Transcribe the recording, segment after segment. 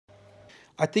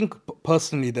I think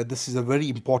personally that this is a very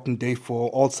important day for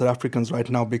all South Africans right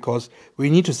now, because we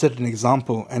need to set an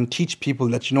example and teach people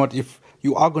that, you know what, if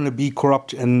you are going to be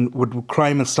corrupt and with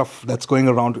crime and stuff that's going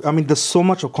around, I mean, there's so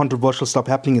much of controversial stuff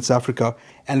happening in South Africa.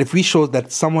 And if we show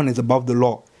that someone is above the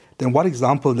law, then what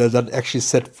example does that actually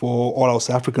set for all our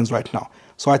South Africans right now?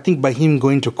 So I think by him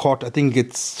going to court, I think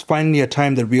it's finally a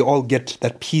time that we all get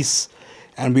that peace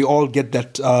and we all get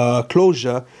that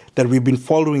closure that we've been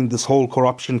following this whole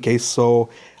corruption case. So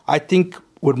I think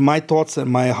with my thoughts and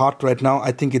my heart right now,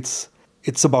 I think it's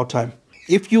about time.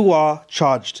 If you are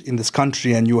charged in this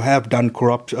country and you have done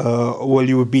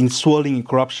you have been swirling in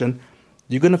corruption,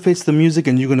 you're going to face the music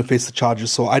and you're going to face the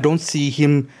charges. So I don't see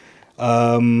him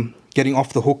getting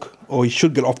off the hook, or he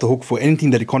should get off the hook for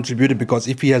anything that he contributed, because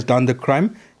if he has done the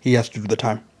crime, he has to do the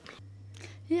time.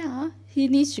 Yeah, he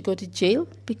needs to go to jail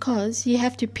because he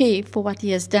have to pay for what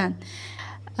he has done.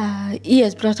 He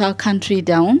has brought our country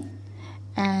down,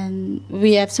 and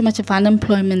we have so much of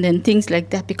unemployment and things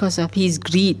like that because of his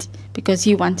greed, because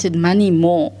he wanted money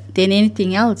more than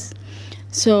anything else.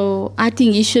 So I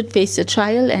think he should face a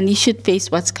trial and he should face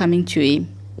what's coming to him.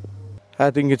 I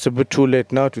think it's a bit too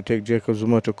late now to take Jacob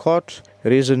Zuma to court.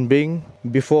 Reason being,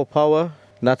 before power,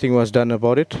 nothing was done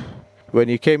about it. When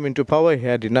he came into power, he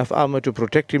had enough armor to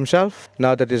protect himself.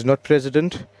 Now that he's not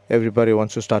president, everybody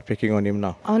wants to start picking on him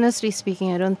now. Honestly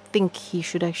speaking, I don't think he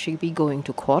should actually be going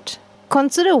to court.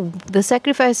 Consider the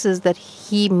sacrifices that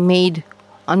he made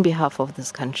on behalf of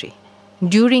this country.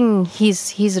 During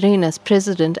his reign as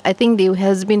president, I think there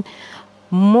has been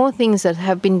more things that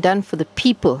have been done for the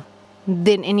people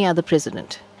than any other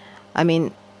president. I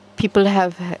mean, people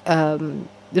have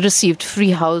received free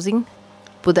housing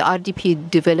for the RDP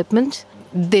development.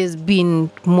 There's been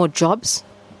more jobs.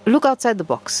 Look outside the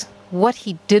box, what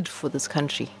he did for this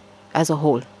country as a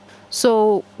whole.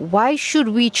 So why should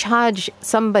we charge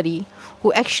somebody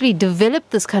who actually developed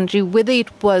this country, whether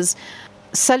it was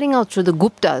selling out to the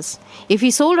Guptas? If he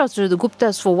sold out to the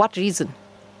Guptas, for what reason?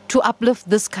 To uplift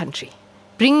this country.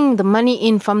 Bringing the money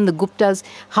in from the Guptas,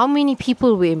 how many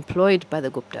people were employed by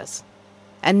the Guptas?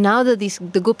 And now that the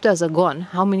Guptas are gone,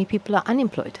 how many people are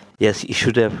unemployed? Yes, he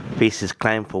should have faced his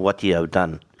crime for what he have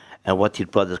done and what he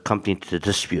brought the company to the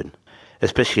dispute,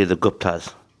 especially the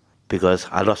Guptas, because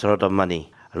I lost a lot of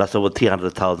money. I lost over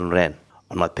 300,000 rand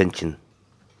on my pension,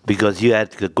 because you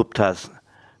had the Guptas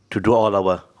to do all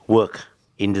our work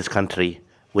in this country,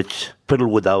 which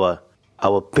fiddled with our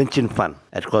pension fund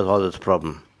and caused all this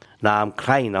problem. Now I'm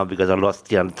crying now because I lost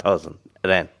 300,000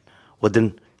 rand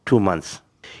within 2 months.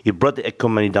 He brought the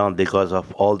economy down because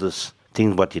of all these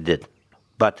things what he did.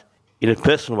 But in a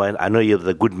personal way, I know you're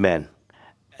the good man,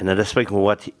 and I respect for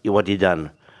what he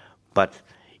done. But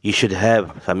you should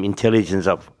have some intelligence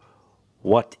of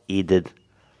what he did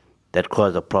that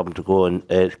caused the problem to go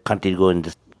and country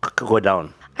go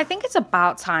down. I think it's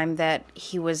about time that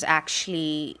he was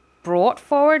actually brought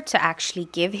forward to actually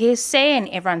give his say and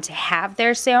everyone to have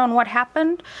their say on what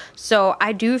happened. So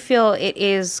I do feel it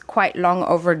is quite long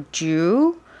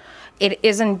overdue. It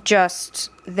isn't just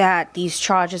that these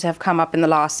charges have come up in the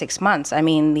last 6 months. I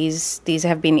mean, these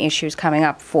have been issues coming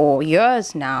up for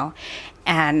years now.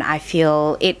 And I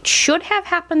feel it should have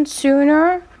happened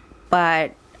sooner,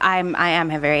 but I am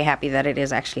very happy that it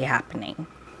is actually happening.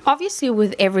 Obviously,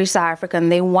 with every South African,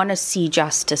 they want to see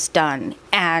justice done.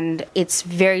 And it's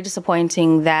very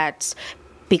disappointing that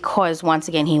because, once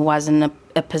again, he was in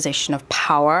a position of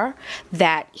power,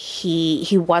 that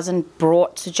he wasn't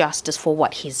brought to justice for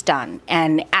what he's done.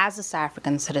 And as a South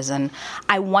African citizen,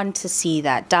 I want to see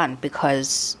that done,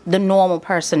 because the normal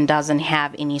person doesn't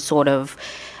have any sort of,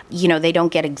 they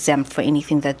don't get exempt for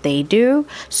anything that they do.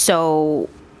 So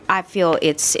I feel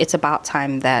it's about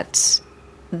time that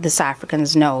the South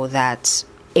Africans know that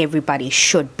everybody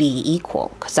should be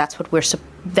equal, because that's what we're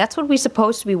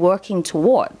supposed to be working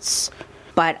towards.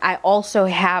 But I also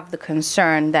have the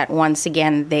concern that once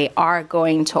again they are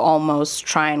going to almost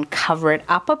try and cover it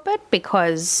up a bit,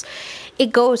 because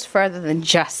it goes further than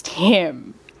just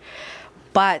him.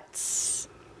 But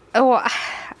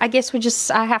I guess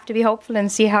I have to be hopeful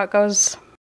and see how it goes.